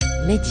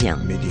Média.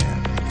 Média.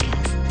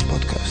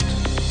 Podcast.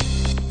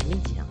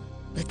 Média.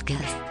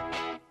 Podcast.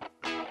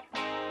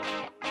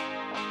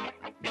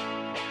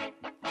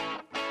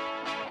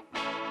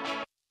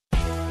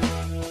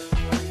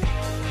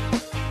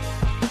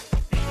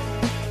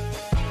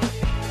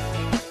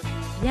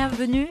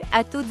 Bienvenue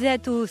à toutes et à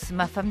tous.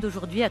 Ma femme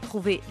d'aujourd'hui a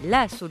trouvé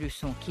la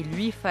solution qu'il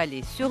lui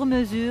fallait sur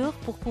mesure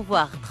pour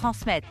pouvoir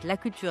transmettre la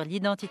culture,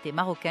 l'identité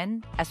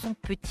marocaine à son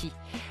petit.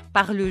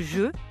 Par le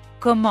jeu,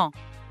 comment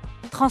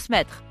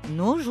transmettre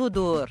nos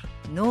Jodour,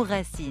 nos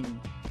racines.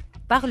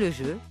 Par le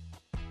jeu,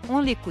 on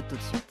l'écoute tout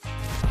de suite.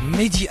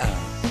 Média.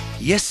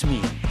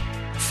 Yasmine,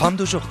 femme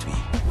d'aujourd'hui.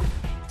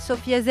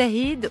 Sofia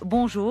Zahid,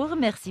 bonjour.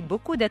 Merci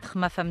beaucoup d'être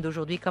ma femme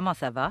d'aujourd'hui. Comment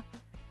ça va?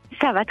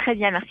 Ça va très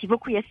bien. Merci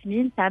beaucoup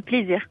Yasmine. C'est un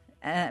plaisir.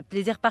 Un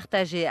plaisir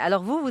partagé.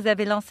 Alors vous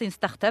avez lancé une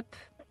start-up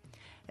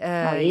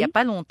il n'y a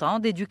pas longtemps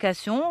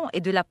d'éducation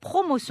et de la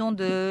promotion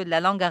de la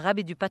langue arabe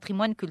et du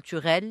patrimoine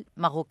culturel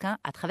marocain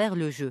à travers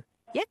le jeu.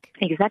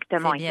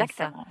 Exactement, C'est bien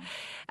exactement. ça.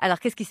 Alors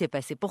qu'est-ce qui s'est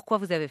passé? Pourquoi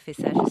vous avez fait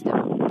ça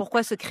justement?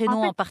 Pourquoi ce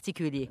créneau en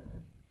particulier?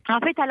 En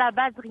fait, à la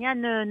base, rien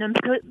ne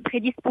me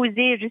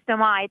prédisposait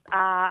justement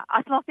à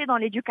se lancer dans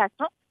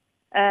l'éducation.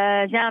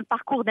 J'ai un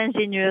parcours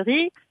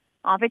d'ingénierie.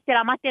 En fait, c'est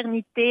la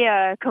maternité,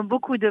 comme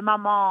beaucoup de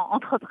mamans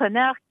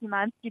entrepreneurs, qui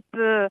m'a un petit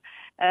peu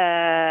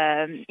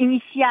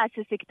initiée à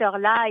ce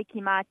secteur-là et qui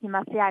m'a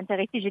fait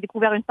intéresser. J'ai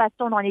découvert une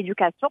passion dans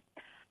l'éducation.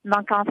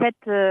 Donc, en fait,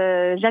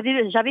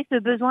 j'avais ce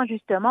besoin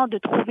justement de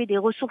trouver des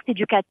ressources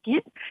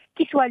éducatives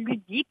qui soient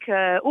ludiques,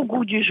 au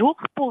goût du jour,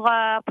 pour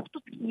tout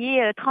ce qui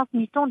est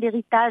transmission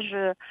d'héritage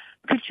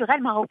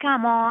culturel marocain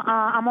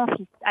à mon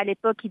fils. À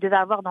l'époque, il devait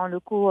avoir dans le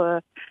coup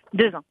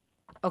 2 ans.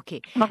 Ok.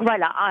 Donc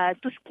voilà,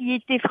 tout ce qui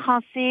était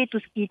français, tout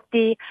ce qui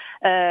était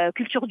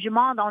culture du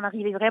monde, on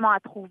arrivait vraiment à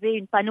trouver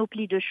une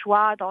panoplie de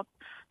choix dans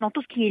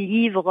tout ce qui est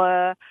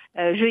livres,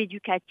 jeux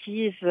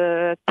éducatifs,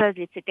 puzzles,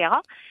 etc.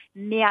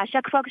 Mais à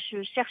chaque fois que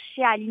je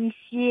cherchais à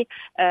l'initier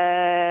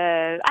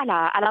à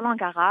la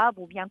langue arabe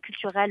ou bien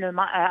culturelle,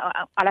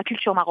 à la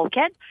culture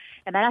marocaine,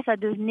 et ben là, ça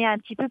devenait un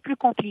petit peu plus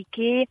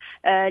compliqué.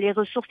 Les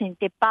ressources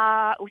n'étaient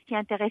pas aussi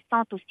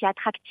intéressantes, aussi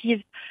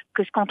attractives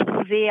que ce qu'on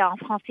trouvait en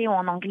français ou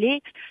en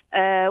anglais,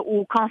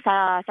 ou quand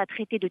ça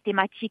traitait de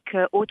thématiques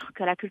autres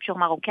que la culture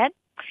marocaine.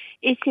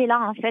 Et c'est là,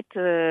 en fait,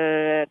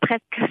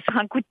 presque sur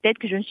un coup de tête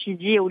que je me suis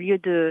dit, au lieu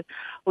de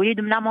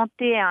me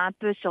lamenter un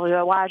peu sur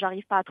ouais,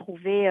 j'arrive pas à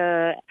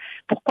trouver,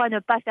 pourquoi ne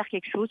pas faire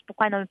quelque chose,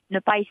 pourquoi ne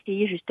pas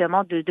essayer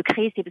justement de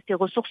créer ces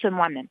ressources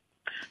moi-même.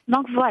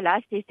 Donc voilà,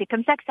 c'est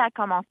comme ça que ça a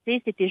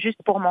commencé. C'était juste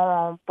pour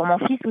mon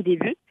fils au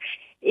début.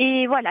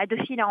 Et voilà, de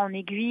fil en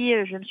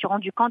aiguille, je me suis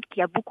rendu compte qu'il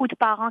y a beaucoup de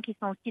parents qui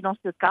sont aussi dans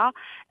ce cas,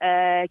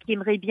 qui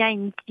aimeraient bien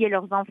initier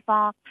leurs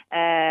enfants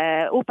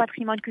au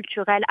patrimoine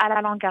culturel, à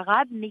la langue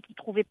arabe, mais qui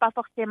trouvaient pas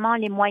forcément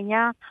les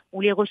moyens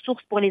ou les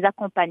ressources pour les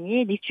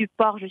accompagner, des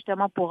supports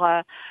justement pour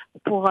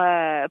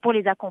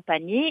les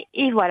accompagner.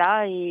 Et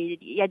voilà, il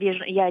y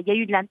a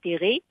eu de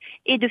l'intérêt.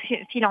 Et de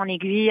fil en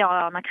aiguille,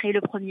 on a créé le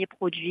premier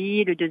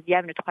produit, le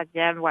deuxième, le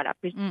troisième, voilà.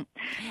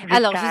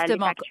 Alors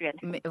justement,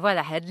 mais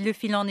voilà, le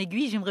fil en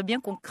aiguille, j'aimerais bien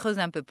qu'on creuse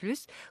un peu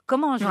plus.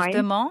 Comment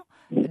justement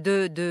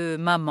de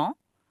maman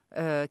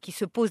qui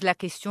se pose la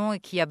question et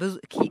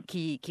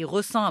qui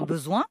ressent un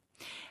besoin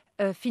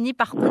finit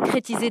par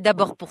concrétiser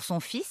d'abord pour son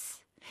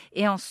fils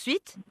et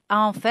ensuite à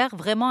en faire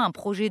vraiment un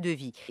projet de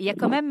vie. Il y a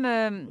quand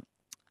même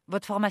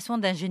votre formation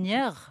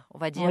d'ingénieure, on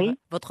va dire,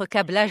 votre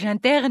câblage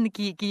interne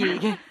qui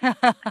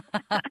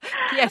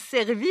a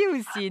servi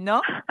aussi,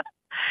 non?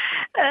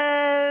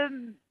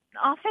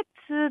 En fait,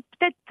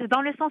 peut-être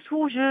dans le sens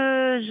où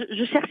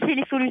je cherchais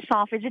les solutions.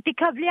 En fait, j'étais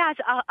câblée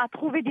à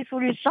trouver des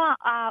solutions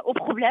aux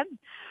problèmes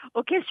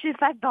auxquels je fais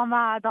face dans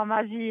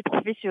ma vie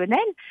professionnelle.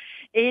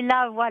 Et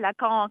là, voilà,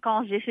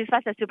 quand j'ai fait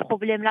face à ce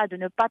problème-là de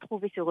ne pas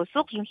trouver ces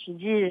ressources, je me suis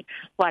dit,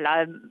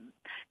 voilà,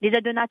 les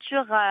aides de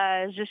nature,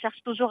 je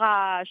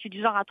suis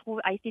du genre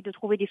à essayer de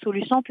trouver des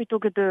solutions plutôt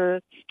que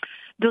de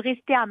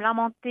rester à me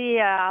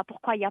lamenter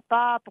pourquoi il n'y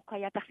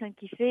a personne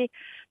qui fait.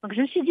 Donc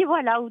je me suis dit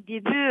voilà, au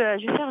début,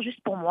 je vais faire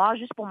juste pour moi,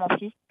 juste pour mon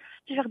fils.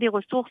 Je vais faire des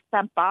ressources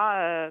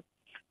sympas,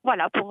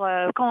 voilà, pour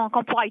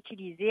qu'on pourra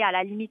utiliser. À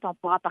la limite, on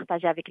pourra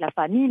partager avec la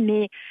famille,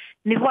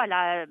 mais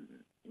voilà,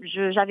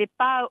 je n'avais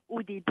pas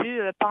au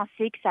début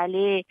pensé que ça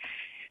allait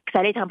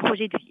être un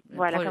projet de vie.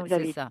 Voilà, comme vous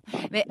avez dit. Ça.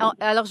 Mais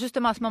alors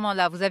justement à ce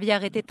moment-là, vous aviez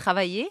arrêté de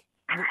travailler?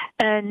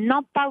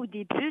 Non, pas au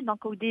début.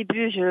 Donc au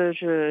début,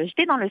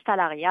 j'étais dans le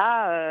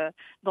salariat,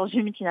 dans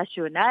une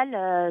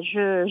multinationale.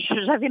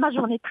 J'avais ma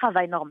journée de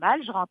travail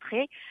normale. Je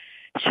rentrais,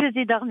 je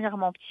faisais dormir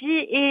mon petit,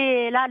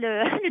 et là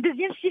le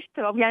deuxième shift,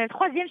 ou bien le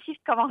troisième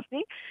shift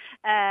commençait.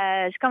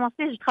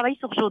 Je travaillais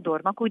sur Jodour.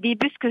 Donc au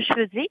début, ce que je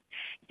faisais,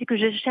 c'est que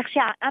je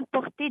cherchais à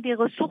importer des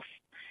ressources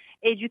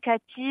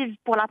éducative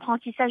pour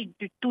l'apprentissage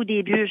du tout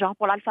début, genre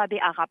pour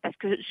l'alphabet arabe. Parce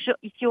que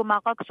ici au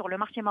Maroc, sur le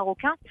marché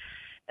marocain,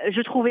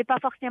 je trouvais pas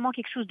forcément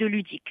quelque chose de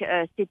ludique.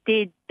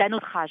 C'était d'un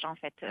autre âge, en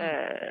fait.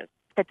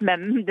 peut-être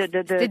même de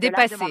l'âge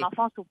dépassé. de mon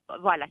enfance.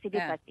 Voilà, c'est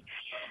dépassé.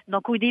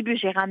 Donc au début,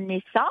 j'ai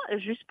ramené ça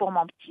juste pour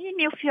mon petit,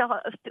 mais au fur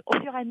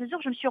et à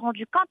mesure, je me suis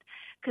rendu compte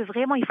que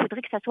vraiment, il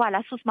faudrait que ça soit à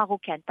la sauce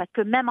marocaine. Parce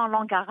que même en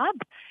langue arabe,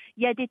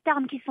 il y a des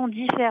termes qui sont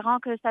différents,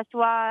 que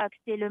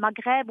c'est le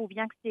Maghreb ou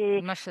bien que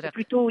c'est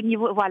plutôt au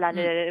niveau, voilà,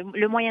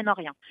 le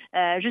Moyen-Orient.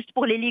 Juste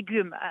pour les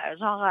légumes,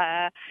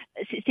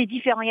 c'est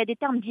différent. Il y a des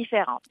termes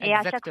différents. Et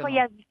à chaque fois,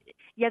 il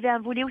y avait un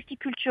volet aussi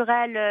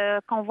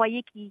culturel qu'on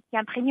voyait qui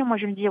imprégnait. Moi,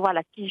 je me dis,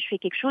 voilà, si je fais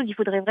quelque chose, il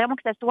faudrait vraiment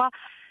que ça soit,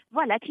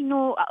 voilà,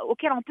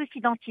 auquel on peut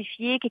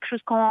s'identifier, quelque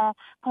chose qu'on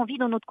vit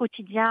dans notre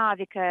quotidien,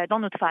 dans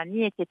notre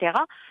famille, etc.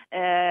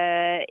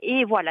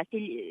 Et voilà,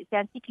 c'est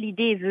ainsi que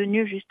l'idée est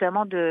venue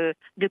justement de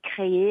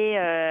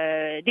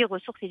créer des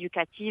ressources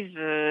éducatives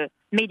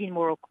made in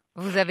Morocco.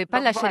 Vous n'avez pas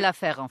lâché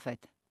l'affaire, en fait.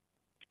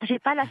 J'ai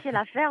pas lâché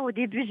l'affaire. Au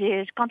début,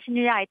 je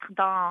continuais à être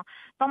dans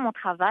mon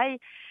travail.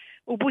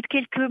 Au bout de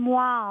quelques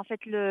mois, en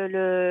fait,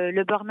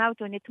 le burn-out,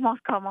 honnêtement,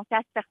 commençait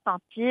à se faire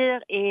sentir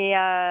et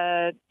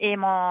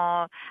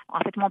mon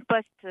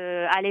poste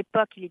à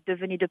l'époque, il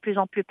devenait de plus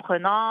en plus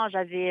prenant.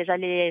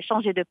 J'allais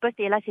changer de poste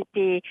et là,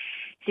 c'était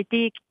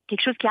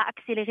quelque chose qui a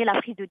accéléré la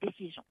prise de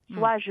décision.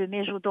 Soit je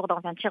mets Jodour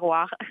dans un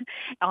tiroir,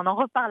 on en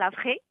reparle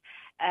après.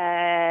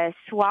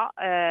 Soit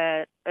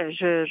je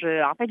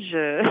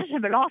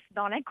me lance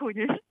dans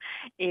l'inconnu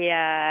et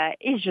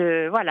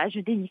je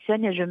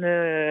démissionne et je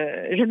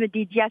me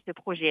dédie à ce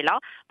projet-là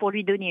pour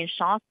lui donner une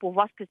chance, pour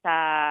voir ce que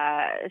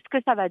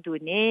ça va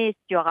donner,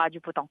 s'il y aura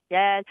du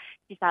potentiel,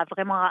 si ça a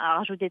vraiment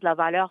rajouté de la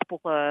valeur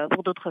pour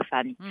d'autres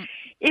familles.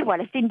 Et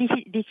voilà, c'est une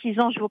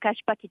décision, je vous cache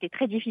pas, qui était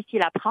très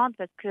difficile à prendre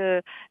parce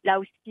que là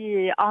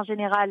aussi, en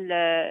général,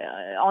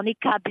 on est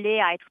câblé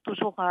à être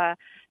toujours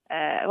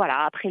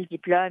après le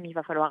diplôme, il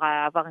va falloir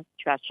avoir une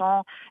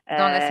situation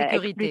dans la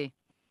sécurité.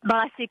 Dans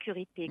la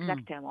sécurité,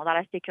 exactement, dans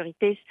la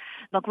sécurité.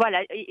 Donc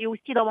voilà, et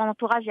aussi dans mon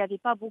entourage, il n'y avait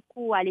pas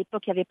beaucoup, à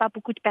l'époque, il n'y avait pas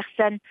beaucoup de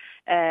personnes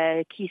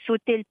qui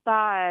sautaient le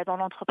pas dans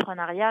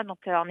l'entrepreneuriat. Donc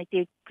on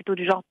était plutôt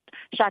du genre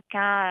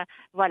chacun,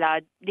 voilà.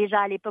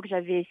 Déjà à l'époque,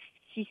 j'avais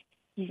 6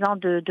 ans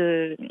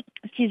de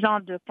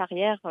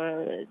carrière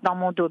dans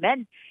mon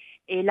domaine.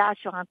 Et là,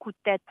 sur un coup de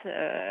tête,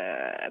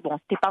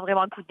 c'était pas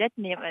vraiment un coup de tête,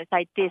 mais ça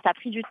a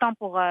pris du temps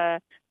pour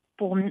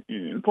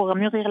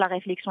mûrir la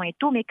réflexion et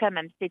tout, mais quand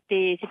même,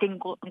 c'était une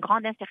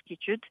grande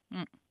incertitude.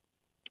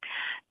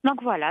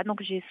 Donc voilà,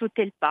 donc j'ai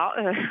sauté le pas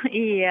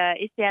et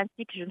c'est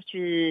ainsi que je me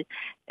suis.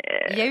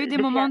 Il y a eu des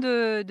moments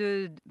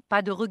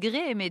pas de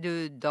regret, mais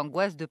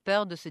d'angoisse, de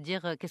peur, de se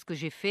dire qu'est-ce que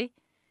j'ai fait.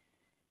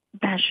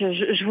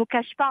 Je vous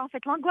cache pas, en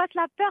fait, l'angoisse,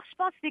 la peur, je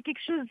pense que c'est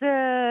quelque chose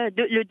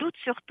le doute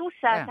surtout,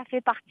 ça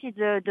fait partie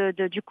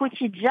du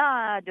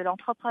quotidien de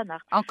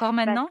l'entrepreneur. Encore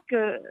maintenant? Parce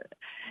que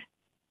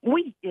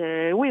oui.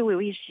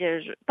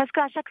 Parce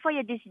qu'à chaque fois, il y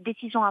a des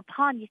décisions à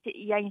prendre,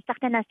 il y a une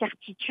certaine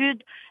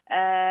incertitude, il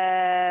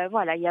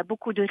y a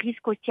beaucoup de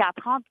risques aussi à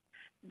prendre.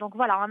 Donc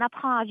voilà, on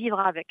apprend à vivre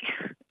avec.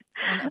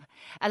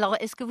 Alors,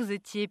 est-ce que vous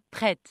étiez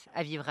prête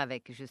à vivre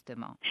avec,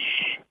 justement?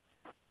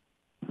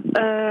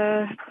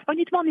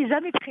 Honnêtement, on n'est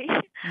jamais prêt.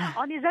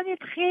 On n'est jamais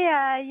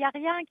prêt. Il n'y a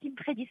rien qui me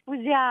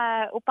prédisposait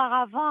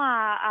auparavant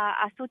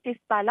à sauter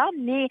ce pas-là,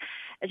 mais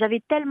j'avais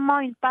tellement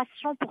une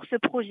passion pour ce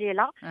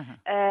projet-là.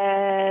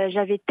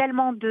 J'avais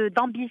tellement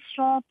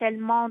d'ambition,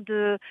 tellement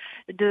de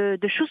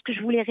choses que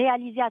je voulais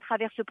réaliser à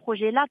travers ce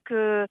projet-là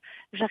que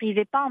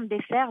j'arrivais pas à me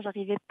défaire.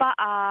 J'arrivais pas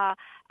à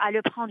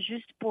le prendre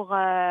juste pour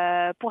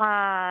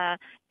un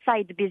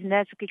side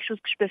business ou quelque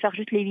chose que je peux faire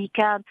juste les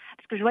week-ends,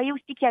 parce que je voyais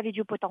aussi qu'il y avait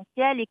du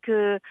potentiel et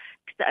que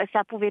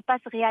ça pouvait pas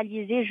se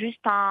réaliser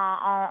juste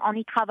en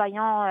y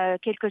travaillant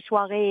quelques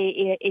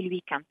soirées et le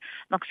week-end.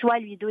 Donc soit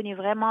lui donner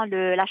vraiment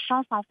la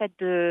chance en fait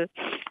de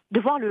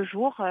voir le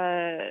jour,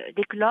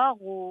 d'éclore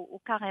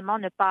ou carrément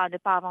ne pas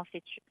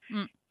avancer dessus.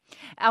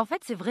 En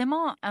fait, c'est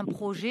vraiment un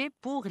projet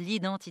pour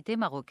l'identité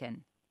marocaine.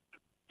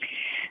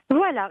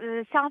 Voilà,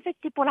 ça en fait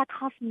c'est pour la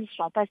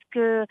transmission parce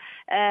que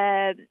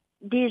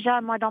déjà,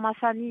 moi, dans ma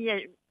famille,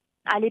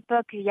 à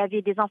l'époque, il y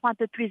avait des enfants un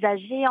peu plus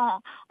âgés.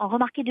 On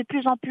remarquait de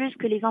plus en plus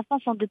que les enfants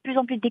sont de plus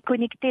en plus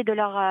déconnectés de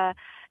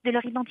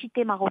leur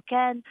identité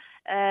marocaine,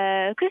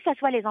 que ce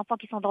soit les enfants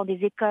qui sont dans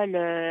des écoles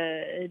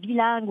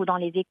bilingues ou dans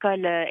les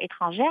écoles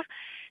étrangères.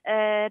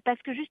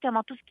 Parce que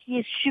justement, tout ce qui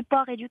est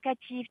support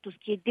éducatif, tout ce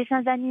qui est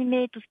dessins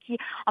animés, tout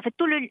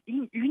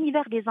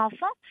l'univers des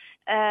enfants...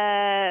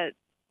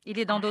 il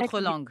est dans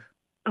d'autres langues.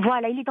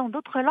 Voilà, il est dans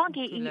d'autres langues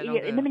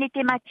et même les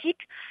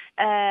thématiques,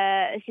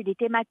 c'est des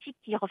thématiques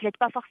qui reflètent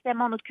pas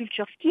forcément notre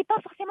culture, ce qui n'est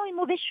pas forcément une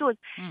mauvaise chose.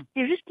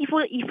 C'est juste qu'il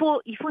faut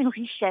une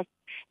richesse.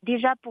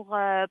 Déjà pour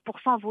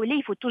s'envoler,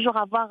 il faut toujours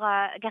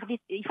avoir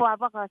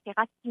ses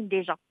racines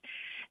déjà.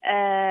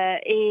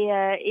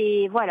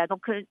 Et voilà,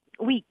 donc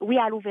oui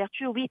à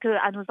l'ouverture, oui que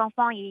à nos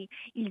enfants ils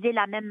aient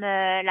la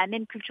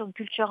même culture, une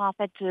culture en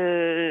fait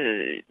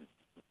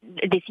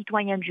des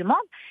citoyens du monde,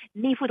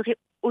 mais il faudrait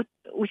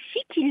aussi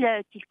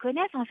qu'ils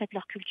connaissent en fait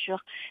leur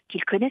culture,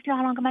 qu'ils connaissent leur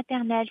langue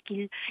maternelle,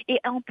 et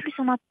en plus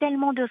on a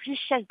tellement de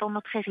richesses dans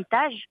notre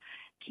héritage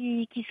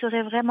qui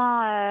serait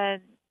vraiment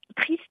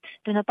triste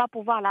de ne pas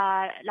pouvoir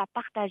la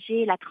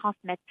partager, la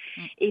transmettre.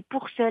 Et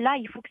pour cela,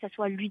 il faut que ça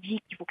soit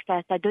ludique, il faut que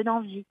ça donne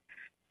envie.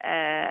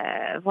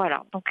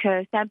 Voilà, donc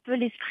c'est un peu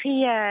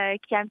l'esprit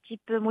qui a un petit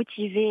peu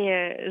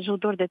motivé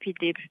Jodour depuis le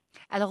début.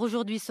 Alors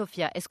aujourd'hui,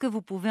 Sofia, est-ce que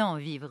vous pouvez en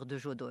vivre de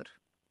Jodour?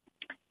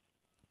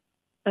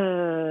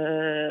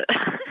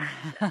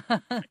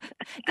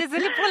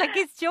 Désolée pour la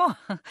question,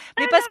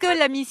 mais parce que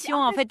la mission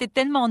en fait est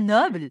tellement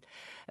noble,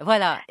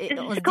 voilà. Et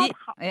on se dit,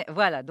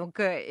 voilà. Donc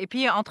et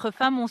puis entre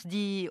femmes, on se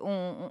dit,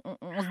 on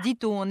se dit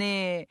tout, on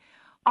est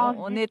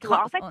En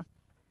fait,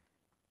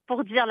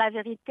 pour dire la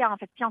vérité, en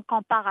fait, si on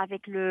compare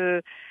avec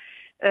le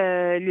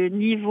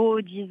niveau,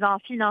 disons,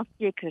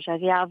 financier que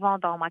j'avais avant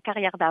dans ma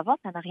carrière d'avant,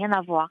 ça n'a rien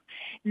à voir.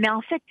 Mais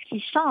en fait, ce qui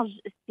change,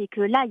 c'est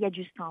que là, il y a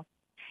du sens.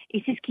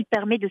 Et c'est ce qui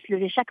permet de se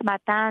lever chaque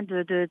matin,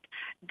 de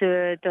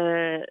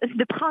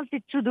prendre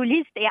cette to-do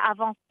list et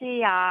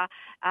avancer à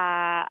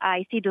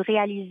essayer de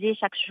réaliser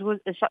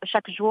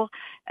chaque jour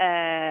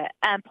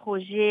un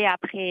projet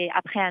après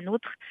un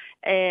autre.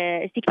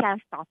 C'est qu'il y a un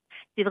sens.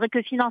 C'est vrai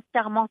que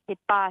financièrement, c'est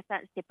pas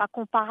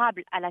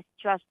comparable à la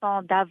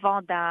situation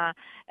d'avant d'un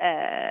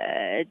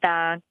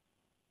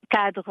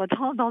cadre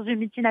dans une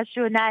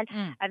multinationale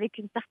avec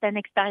une certaine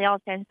expérience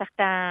et une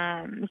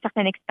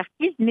certaine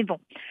expertise, mais bon,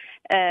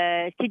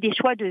 c'est des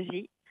choix de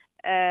vie.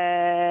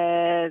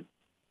 C'est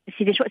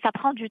des choix, ça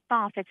prend du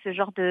temps en fait, ce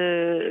genre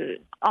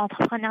de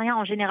entrepreneuriat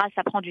en général,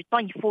 ça prend du temps.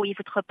 Il faut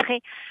être prêt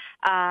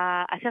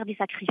à faire des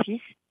sacrifices,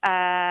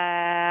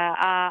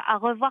 à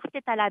revoir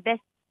peut-être à la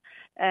baisse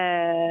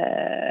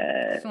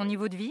son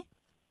niveau de vie.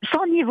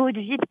 Son niveau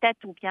de vie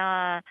peut-être, ou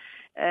bien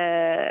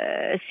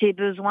ses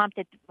besoins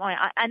peut-être.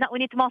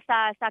 Honnêtement,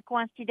 ça a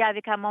coïncidé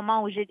avec un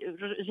moment où j'ai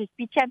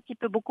switché un petit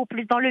peu beaucoup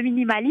plus dans le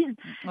minimalisme.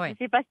 Oui. Je ne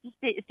sais pas si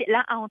c'est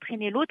l'un a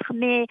entraîné l'autre,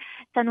 mais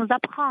ça nous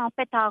apprend en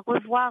fait à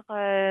revoir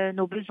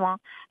nos besoins,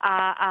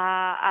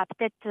 à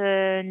peut-être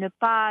ne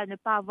pas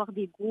avoir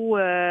des goûts,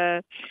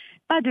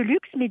 pas de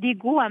luxe, mais des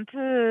goûts un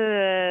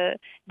peu.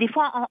 Des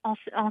fois, on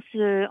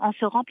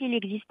se remplit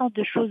l'existence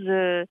de choses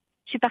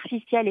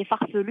superficielles et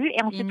farfelues,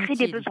 et on se crée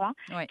des besoins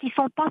qui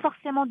sont pas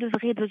forcément de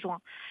vrais besoins.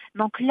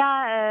 Donc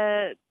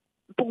là,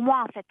 pour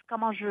moi, en fait,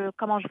 comment je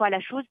vois la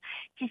chose,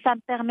 si ça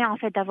me permet en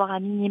fait d'avoir un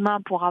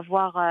minimum pour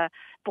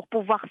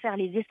pouvoir faire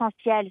les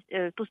essentiels,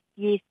 tout ce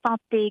qui est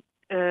santé,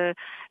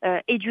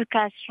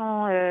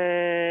 éducation,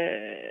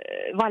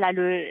 voilà,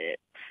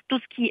 tout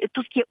ce qui est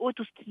haut,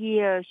 tout ce qui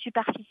est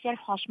superficiel,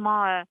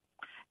 franchement.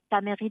 Ça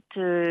mérite.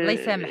 Voilà,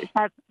 c'est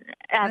ça.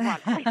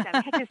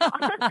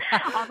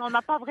 On n'en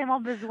a pas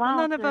vraiment besoin.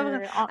 On en a pas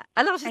vraiment.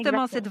 Alors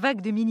justement, cette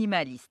vague de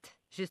minimalistes,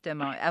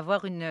 justement,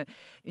 avoir une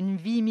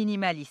vie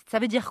minimaliste, ça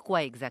veut dire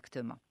quoi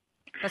exactement?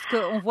 Parce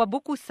qu'on voit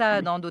beaucoup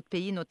ça dans d'autres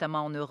pays,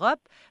 notamment en Europe,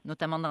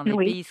 notamment dans les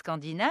pays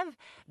scandinaves.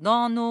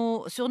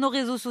 Sur nos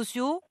réseaux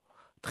sociaux,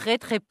 très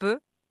très peu,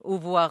 ou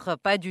voire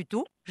pas du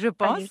tout, je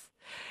pense.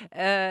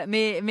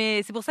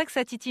 Mais c'est pour ça que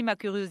ça titille ma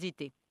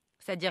curiosité.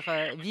 C'est-à-dire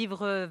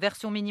vivre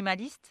version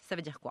minimaliste, ça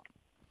veut dire quoi?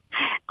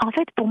 En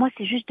fait, pour moi,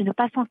 c'est juste de ne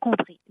pas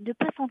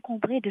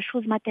s'encombrer de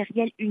choses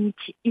matérielles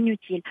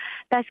inutiles.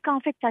 Parce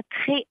qu'en fait,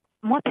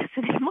 moi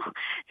personnellement,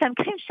 ça me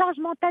crée une charge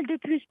mentale de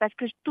plus, parce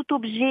que tout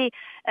objet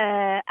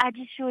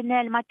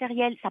additionnel,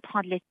 matériel, ça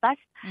prend de l'espace,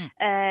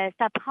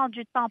 ça prend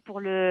du temps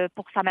pour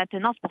sa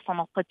maintenance, pour son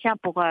entretien,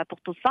 pour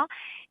tout ça,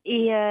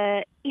 et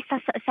ça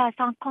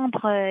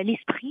encombre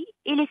l'esprit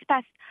et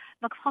l'espace.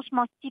 Donc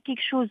franchement, si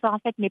quelque chose en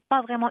fait n'est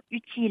pas vraiment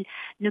utile,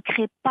 ne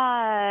crée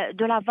pas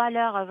de la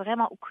valeur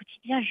vraiment au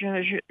quotidien,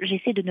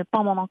 j'essaie de ne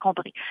pas m'en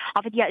encombrer.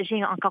 En fait,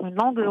 j'ai encore une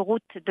longue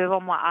route devant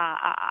moi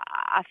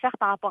à faire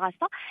par rapport à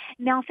ça,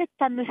 mais en fait,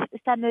 ça me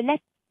laisse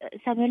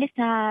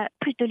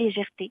plus de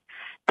légèreté,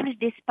 plus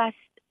d'espace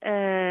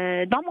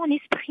dans mon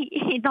esprit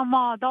et dans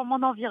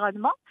mon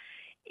environnement.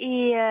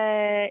 Et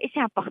c'est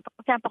important.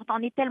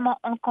 On est tellement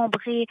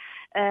encombré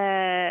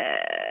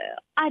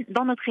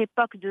dans notre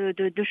époque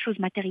de choses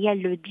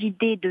matérielles,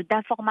 d'idées,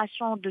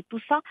 d'informations, de tout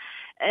ça,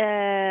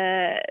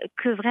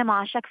 que vraiment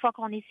à chaque fois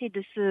qu'on essaie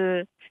de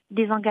se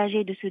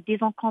désengager, de se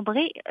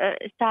désencombrer,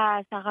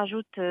 ça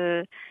rajoute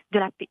de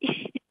la paix.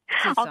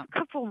 En tout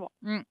cas pour moi.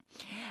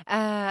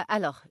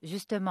 Alors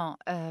justement,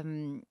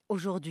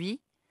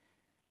 aujourd'hui,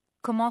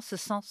 comment se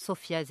sent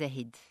Sofia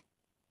Zahid?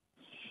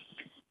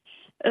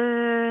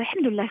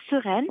 Alhamdoulilah,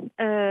 sereine,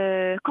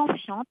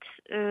 confiante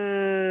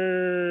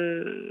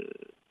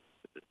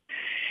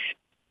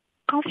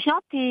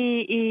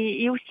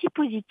et aussi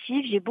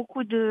positive. J'ai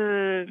beaucoup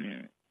de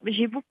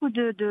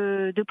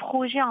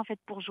projets en fait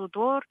pour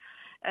Jodour.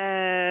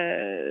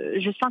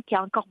 Je sens qu'il y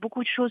a encore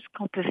beaucoup de choses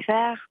qu'on peut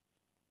faire,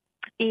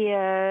 et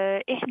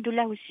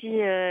alhamdoulilah aussi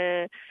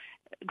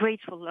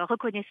grateful,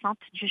 reconnaissante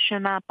du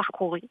chemin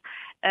parcouru,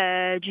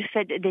 du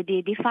fait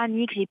des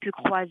familles que j'ai pu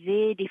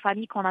croiser, des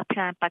familles qu'on a pu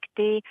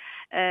impacter.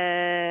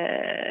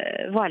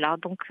 Voilà,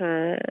 donc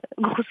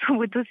grosso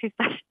modo, c'est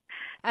ça.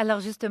 Alors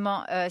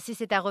justement, si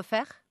c'est à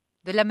refaire,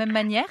 de la même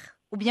manière,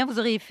 ou bien vous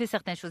auriez fait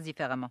certaines choses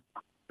différemment?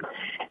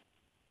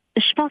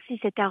 Je pense que si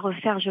c'était à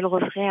refaire, je le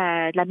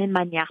referais de la même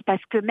manière.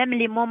 Parce que même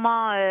les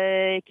moments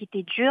qui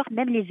étaient durs,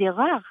 même les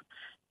erreurs,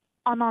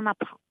 on en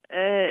apprend.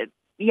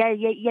 Il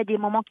y a des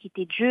moments qui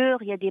étaient durs,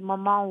 il y a des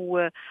moments où,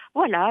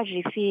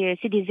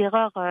 c'est des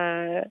erreurs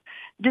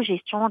de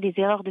gestion, des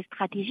erreurs de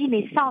stratégie,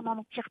 mais ça, on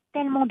en tire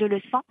tellement de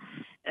leçons,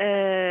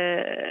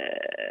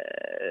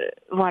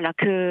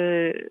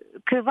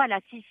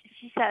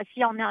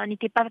 si on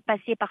n'était pas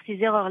passé par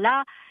ces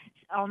erreurs-là,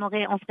 on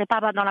serait pas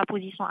dans la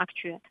position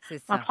actuelle. C'est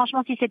ça. Donc,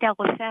 franchement, si c'était à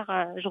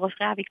refaire, je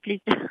referais avec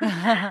plaisir.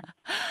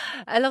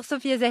 Alors,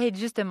 Sofia Zahid,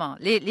 justement,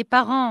 les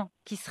parents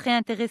qui seraient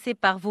intéressés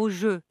par vos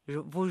jeux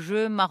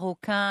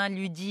marocains,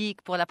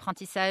 ludiques, pour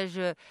l'apprentissage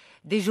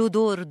des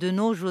Jodour, de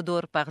nos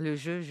Jodour par le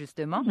jeu,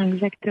 justement.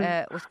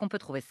 Exactement. Où est-ce qu'on peut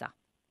trouver ça?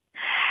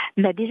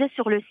 Déjà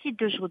sur le site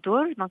de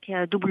Jodour, donc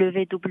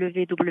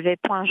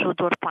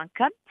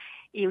www.jodour.com.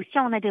 Et aussi,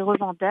 on a des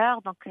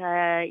revendeurs, donc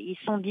ils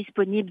sont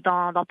disponibles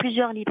dans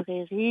plusieurs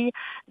librairies,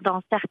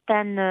 dans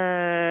certaines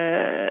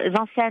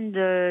enseignes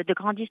de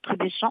grande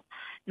distribution,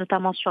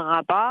 notamment sur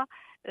Rabat,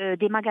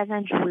 des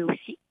magasins de jouets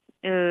aussi.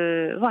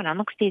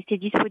 Donc c'est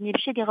disponible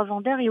chez des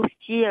revendeurs et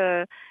aussi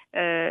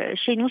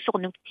chez nous sur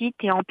nos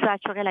sites, et on peut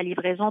assurer la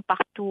livraison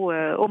partout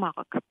au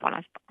Maroc pour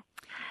l'instant.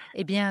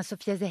 Eh bien,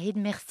 Sofia Zahid,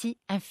 merci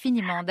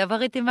infiniment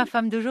d'avoir été ma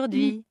femme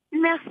d'aujourd'hui.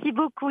 Merci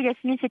beaucoup,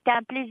 Yasmine. C'était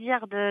un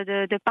plaisir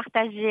de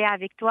partager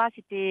avec toi.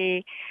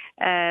 C'était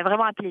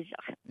vraiment un plaisir.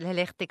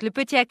 L'alerte. Le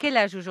petit a quel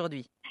âge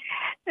aujourd'hui?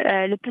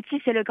 Le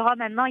petit, c'est le grand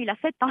maintenant. Il a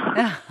 7 ans.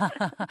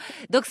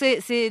 Donc,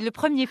 c'est le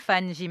premier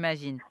fan,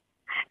 j'imagine.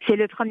 C'est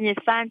le premier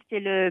fan, c'est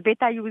le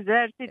bêta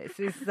user.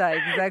 C'est ça,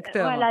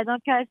 exactement. Voilà,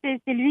 donc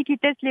c'est lui qui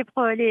teste les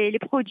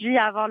produits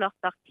avant leur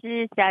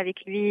sortie. C'est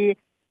avec lui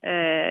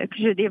que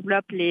je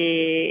développe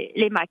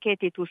les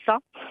maquettes et tout ça.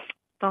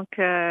 Donc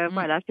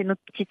c'est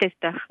notre petit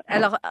testeur.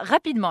 Alors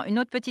rapidement, une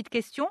autre petite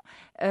question.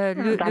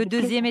 Le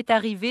deuxième est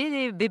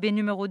arrivé, bébé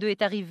numéro 2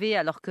 est arrivé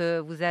alors que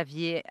vous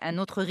aviez un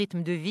autre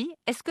rythme de vie.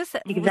 Est-ce que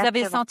vous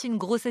avez senti une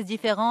grossesse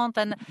différente,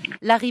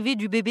 l'arrivée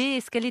du bébé?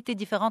 Est-ce qu'elle était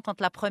différente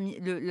entre la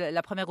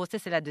première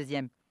grossesse et la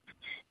deuxième?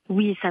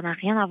 Oui, ça n'a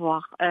rien à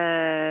voir.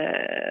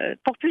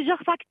 Pour plusieurs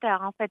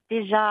facteurs, en fait.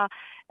 Déjà,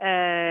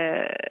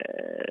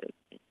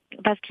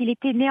 parce qu'il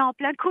était né en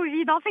plein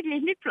Covid. En fait, il est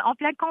né en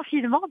plein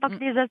confinement. Donc,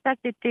 déjà, ça,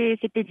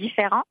 c'était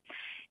différent.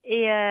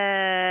 Et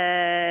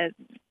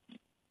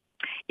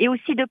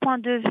aussi, de point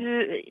de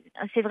vue,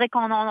 c'est vrai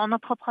qu'en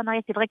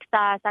entrepreneuriat, c'est vrai que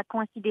ça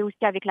coïncidait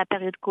aussi avec la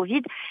période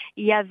Covid.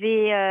 Il y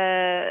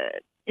avait...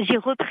 j'ai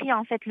repris,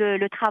 en fait,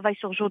 le travail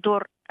sur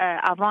Jodour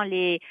avant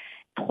les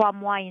 3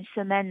 mois et une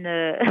semaine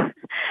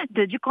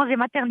du congé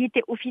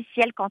maternité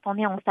officiel quand on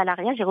est en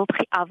salariat. J'ai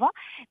repris avant,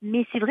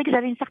 mais c'est vrai que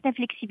j'avais une certaine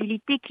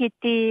flexibilité qui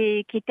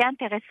était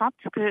intéressante,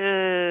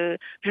 que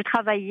je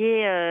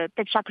travaillais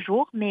peut-être chaque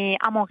jour, mais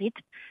à mon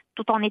rythme,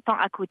 tout en étant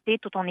à côté,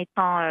 tout en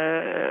étant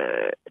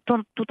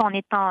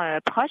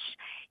proche.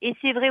 Et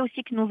c'est vrai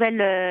aussi que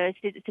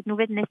cette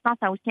nouvelle naissance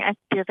a aussi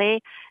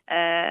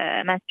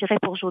m'inspiré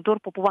pour Jodour,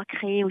 pour pouvoir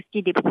créer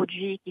aussi des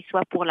produits qui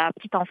soient pour la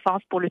petite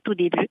enfance, pour le tout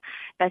début,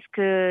 parce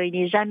que il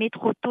n'est jamais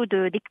trop tôt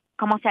de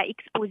commencer à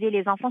exposer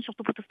les enfants,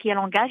 surtout pour tout ce qui est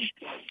langage,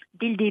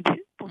 dès le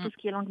début, pour tout ce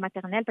qui est langue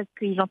maternelle, parce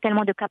qu'ils ont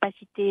tellement de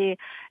capacité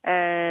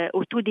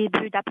au tout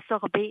début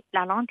d'absorber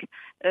la langue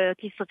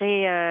qu'il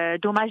serait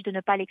dommage de ne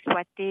pas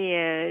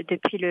l'exploiter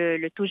depuis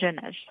le tout jeune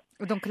âge.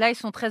 Donc là, ils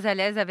sont très à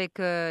l'aise avec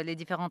les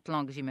différentes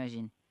langues,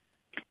 j'imagine.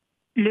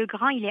 Le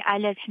grand, il est à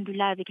l'aise,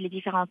 alhamdoulilah, avec les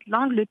différentes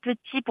langues. Le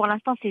petit, pour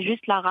l'instant, c'est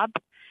juste l'arabe.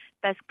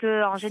 Parce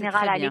que en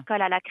général, à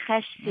l'école, à la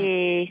crèche,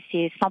 c'est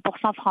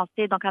 100%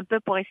 français. Donc, un peu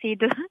pour essayer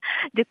de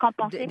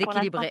compenser.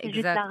 D'équilibrer, pour l'instant, c'est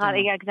juste l'arabe.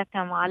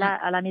 Exactement.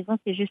 À la maison,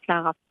 c'est juste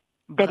l'arabe.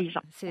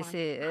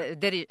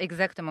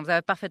 Exactement. Vous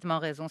avez parfaitement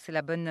raison. C'est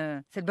le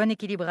bon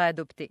équilibre à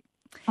adopter.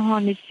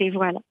 En effet,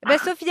 voilà.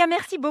 Sophia,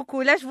 merci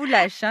beaucoup. Là, je vous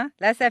lâche. Hein.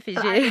 Là, ça fait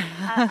avec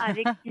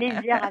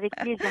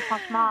plaisir.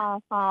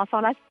 Franchement, on s'en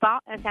lasse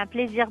pas. C'est un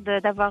plaisir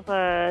d'avoir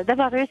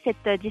eu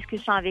cette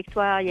discussion avec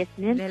toi,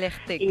 Yasmine.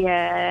 Et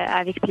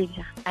avec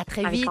plaisir. À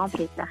très vite. Grand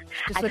plaisir.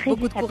 Je vous souhaite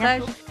beaucoup de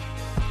courage.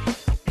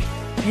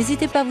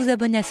 N'hésitez pas à vous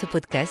abonner à ce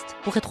podcast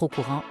pour être au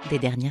courant des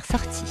dernières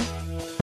sorties.